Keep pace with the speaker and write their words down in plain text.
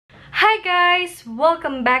Hi guys!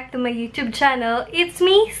 Welcome back to my YouTube channel. It's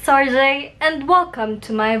me, Sabay, and welcome to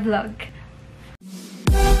my vlog.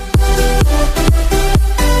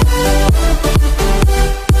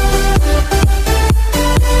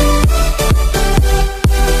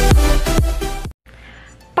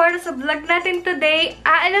 Para sa vlog natin today,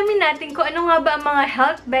 aalamin natin kung ano nga ba ang mga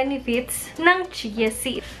health benefits ng chia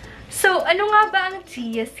seed. So, ano nga ba ang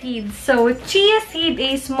chia seed? So, chia seed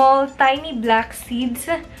is small, tiny black seeds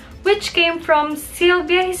which came from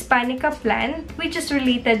Salvia hispanica plant, which is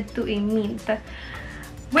related to a mint.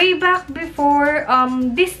 Way back before,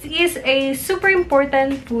 this is a super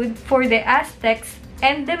important food for the Aztecs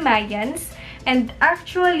and the Mayans. And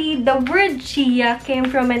actually, the word chia came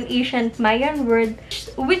from an ancient Mayan word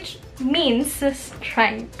which means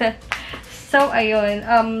strength. So,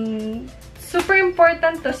 ayun. Super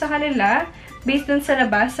important to sa kanila based dun sa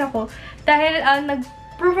nabasa ko dahil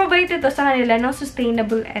nag-provide ito sa kanila ng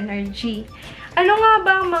sustainable energy. Ano nga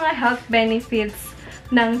ba ang mga health benefits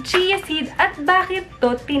ng chia seed at bakit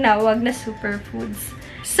to tinawag na superfoods?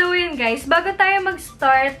 So, yun guys. Bago tayo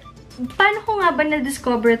mag-start, paano ko nga ba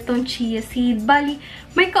na-discover itong chia seed? Bali,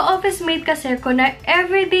 may ka-office mate kasi ko na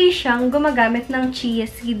everyday siyang gumagamit ng chia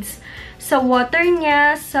seeds. Sa water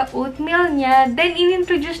niya, sa oatmeal niya, then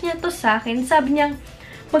in-introduce niya to sa akin. Sabi niya,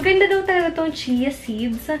 maganda daw talaga itong chia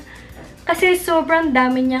seeds kasi sobrang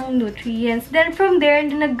dami niyang nutrients. Then from there,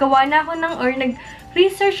 naggawa na ako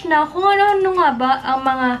nag-research na kung ano nga ba ang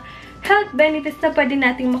mga health benefits na pwede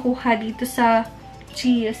nating makuha dito sa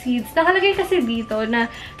chia seeds. Nakalagay kasi dito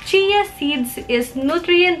na chia seeds is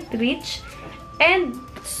nutrient-rich and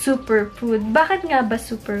superfood. Bakit nga ba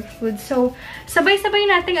superfood? So,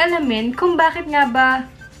 sabay-sabay nating alamin kung bakit nga ba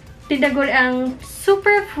tinaguriang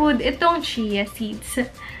superfood itong chia seeds.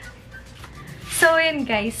 So, yun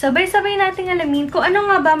guys. Sabay-sabay nating alamin kung ano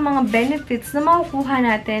nga ba mga benefits na makukuha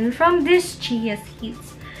natin from this chia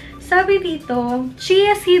seeds. Sabi dito,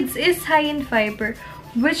 chia seeds is high in fiber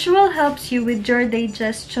which will helps you with your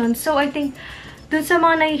digestion. So, I think dun sa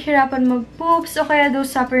mga nahihirapan mag-poops o kaya those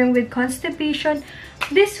suffering with constipation,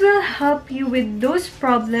 this will help you with those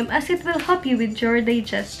problems as it will help you with your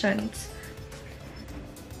digestions.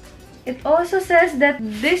 It also says that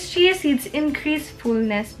these chia seeds increase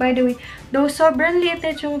fullness. By the way, though sobrang liit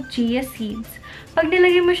yung chia seeds, pag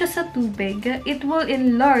nilagay mo siya sa tubig, it will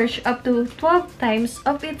enlarge up to 12 times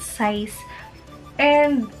of its size.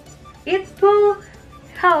 And it will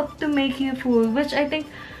help to make you full, which I think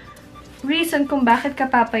reason kung bakit ka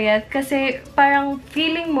papayat kasi parang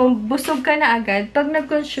feeling mo busog ka na agad pag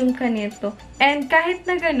nag-consume ka nito. And kahit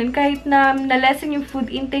na ganun, kahit na nalasan yung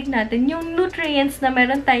food intake natin, yung nutrients na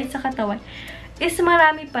meron tayo sa katawan is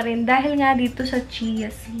marami pa rin dahil nga dito sa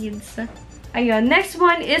chia seeds. Ayun, next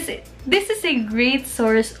one is, this is a great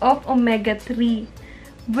source of omega-3,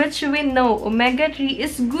 which we know omega-3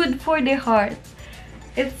 is good for the heart.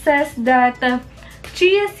 It says that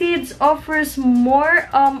chia seeds offers more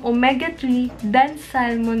omega-3 than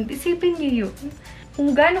salmon. Isipin niyo yun.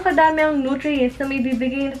 Kung gaano kadami ang nutrients na may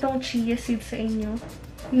bibigay nitong chia seeds sa inyo.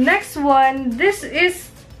 Next one, this is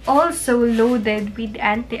also loaded with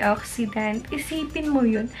antioxidant. Isipin mo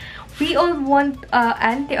yun. We all want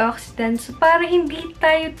antioxidants para hindi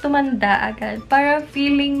tayo tumanda agad. Para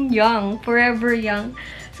feeling young, forever young.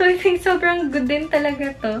 So, I think sobrang good din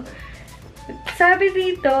talaga to. Sabi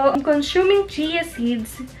dito, consuming chia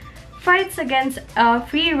seeds fights against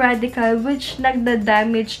free radical which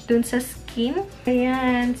nagda-damage dun sa skin.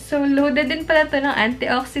 Ayan. So, loaded din pala to ng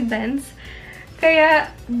antioxidants. Kaya,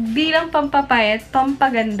 bilang pampapayat,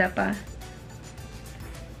 pampaganda pa.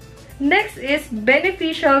 Next is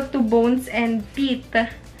beneficial to bones and teeth.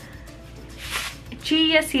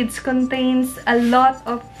 Chia seeds contains a lot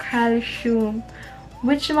of calcium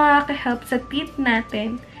which makaka-help sa teeth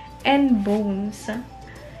natin and bones.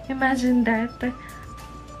 Imagine that.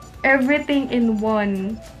 Everything in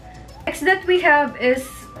one. Next that we have is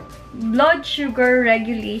blood sugar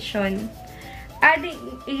regulation. Adding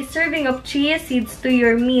a serving of chia seeds to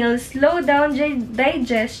your meals slow down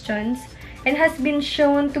digestions and has been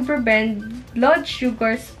shown to prevent blood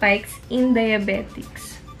sugar spikes in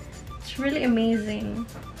diabetics. It's really amazing.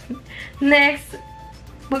 Next,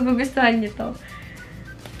 magugustuhan nyo to.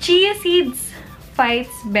 Chia seeds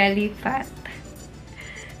fights belly fat.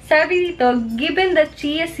 Sabi dito, given that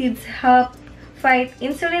chia seeds help fight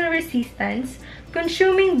insulin resistance,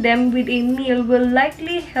 consuming them with a meal will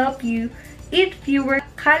likely help you eat fewer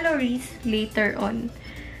calories later on.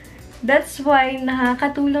 That's why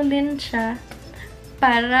nakakatulong din siya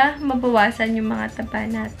para mabawasan yung mga taba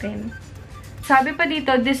natin. Sabi pa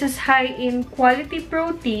dito, this is high in quality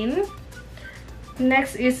protein,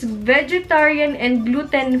 Next is vegetarian and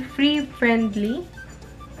gluten-free friendly.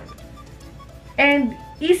 And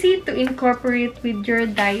easy to incorporate with your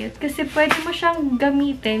diet. Kasi pwede mo siyang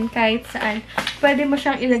gamitin kahit saan. Pwede mo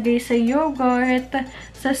siyang ilagay sa yogurt,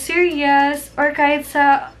 sa cereals, or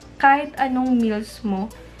kahit anong meals mo.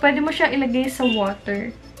 Pwede mo siyang ilagay sa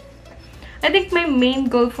water. I think my main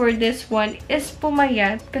goal for this one is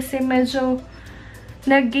pumayat. Kasi medyo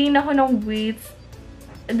nag-gain ako ng weight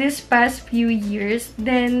this past few years.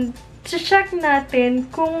 Then, check natin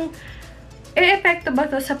kung epekto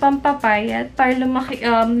ba to sa pampapayat para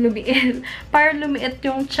lumiit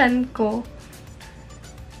yung chan ko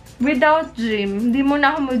without gym. Hindi mo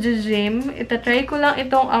na ako mag-gym. Itatry ko lang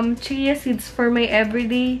itong chia seeds for my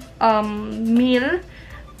everyday meal,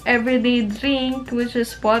 everyday drink, which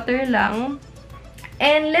is water lang.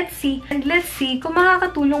 And let's see kung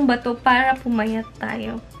makakatulong ba to para pumayat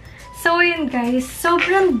tayo. So, yun guys,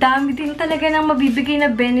 sobrang dami din talaga ng mabibigay na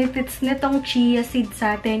benefits nitong chia seed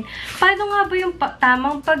sa atin. Paano nga ba yung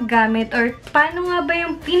tamang paggamit or paano nga ba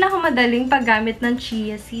yung pinakamadaling paggamit ng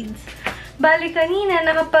chia seeds? Bali, kanina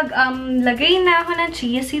lagay na ako ng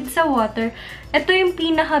chia seeds sa water. Ito yung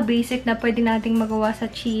pinaka-basic na pwede nating magawa sa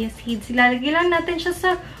chia seeds. Ilalagay lang natin siya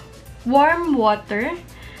sa warm water.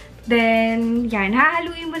 Then, yan,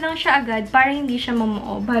 hahaluin mo lang siya agad para hindi siya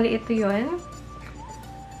mamuo. Bali, ito yun.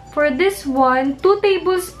 For this one, 2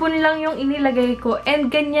 tablespoon lang yung inilagay ko.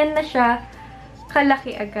 And ganyan na siya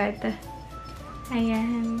kalaki agad.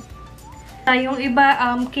 Ayan. Yung iba,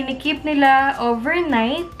 kinikip nila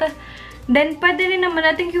overnight. Then, pwede rin naman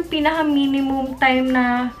natin yung pinaka-minimum time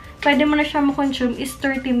na pwede mo na siya makonsume is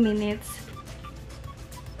 30 minutes.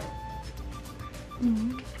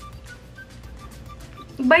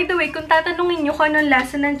 By the way, kung tatanungin nyo kung anong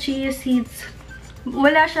lasa ng chia seeds,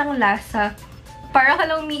 wala siyang lasa. Para ka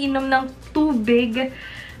lang umiinom ng tubig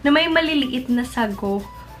na may maliliit na sago.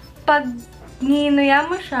 Pag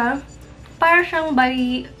ninuya mo siya, para siyang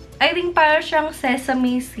para siyang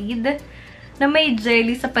sesame seed na may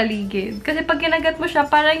jelly sa paligid. Kasi pag kinagat mo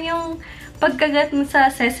siya, parang yung pagkagat mo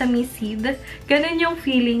sa sesame seed, ganun yung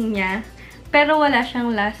feeling niya. Pero wala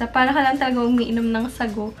siyang lasa. Para ka lang talaga umiinom ng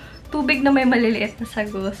sago. Tubig na may maliliit na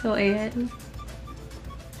sago. So, ayan.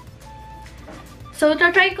 So,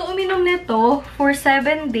 try ko uminom nito for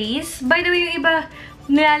 7 days. By the way, yung iba,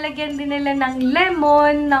 nilalagyan din nila ng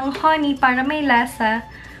lemon, ng honey para may lasa.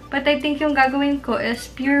 But I think yung gagawin ko is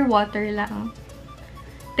pure water lang.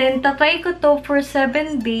 Then, try ko to for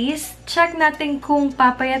 7 days. Check natin kung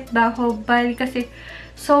papayat ba ako. Bali kasi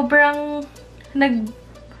sobrang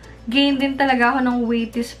nag-gain din talaga ako ng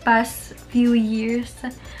weight this past few years.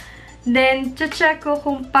 Then, check ko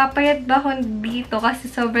kung papayat ba ako dito kasi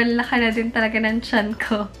sobrang laki na din talaga ng tiyan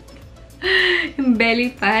ko. Yung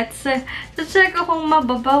belly fats. Check ko kung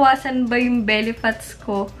mababawasan ba yung belly fats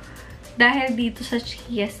ko dahil dito sa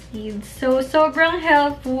chia seeds. So, sobrang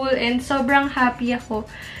helpful and sobrang happy ako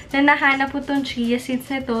na nahanap ko tong chia seeds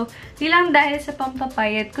nito. Di lang dahil sa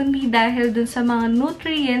pampapayat, kundi dahil dun sa mga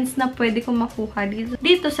nutrients na pwede kong makuha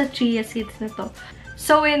dito sa chia seeds nito.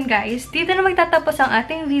 So, yun guys, dito na magtatapos ang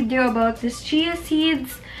ating video about this chia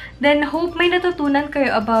seeds. Then, hope may natutunan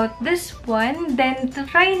kayo about this one. Then,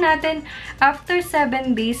 try natin after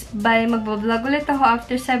 7 days. Bali, mag-vlog ulit ako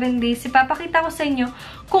after 7 days. Ipapakita ko sa inyo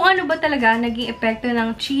kung ano ba talaga naging epekto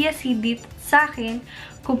ng chia seed dito sa akin.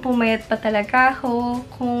 Kung pumayat pa talaga ako,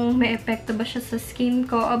 kung may epekto ba siya sa skin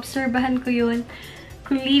ko. Obserbahan ko yun.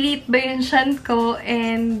 Kung lilit ba yung shan ko,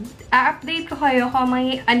 and a-update ko kayo kung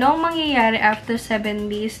anong mangyayari after 7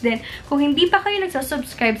 days. Then, kung hindi pa kayo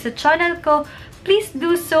nagsasubscribe sa channel ko, please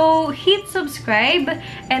do so. Hit subscribe.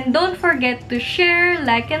 And don't forget to share,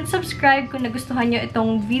 like, and subscribe kung nagustuhan nyo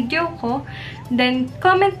itong video ko. Then,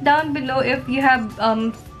 comment down below if you have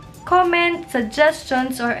comments,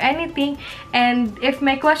 suggestions, or anything. And if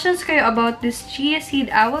may questions kayo about this chia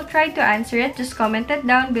seed, I will try to answer it. Just comment it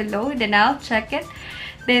down below, then I'll check it.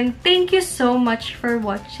 Then, thank you so much for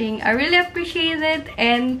watching. I really appreciate it.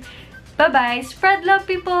 And, bye-bye. Spread love,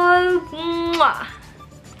 people! Mwah!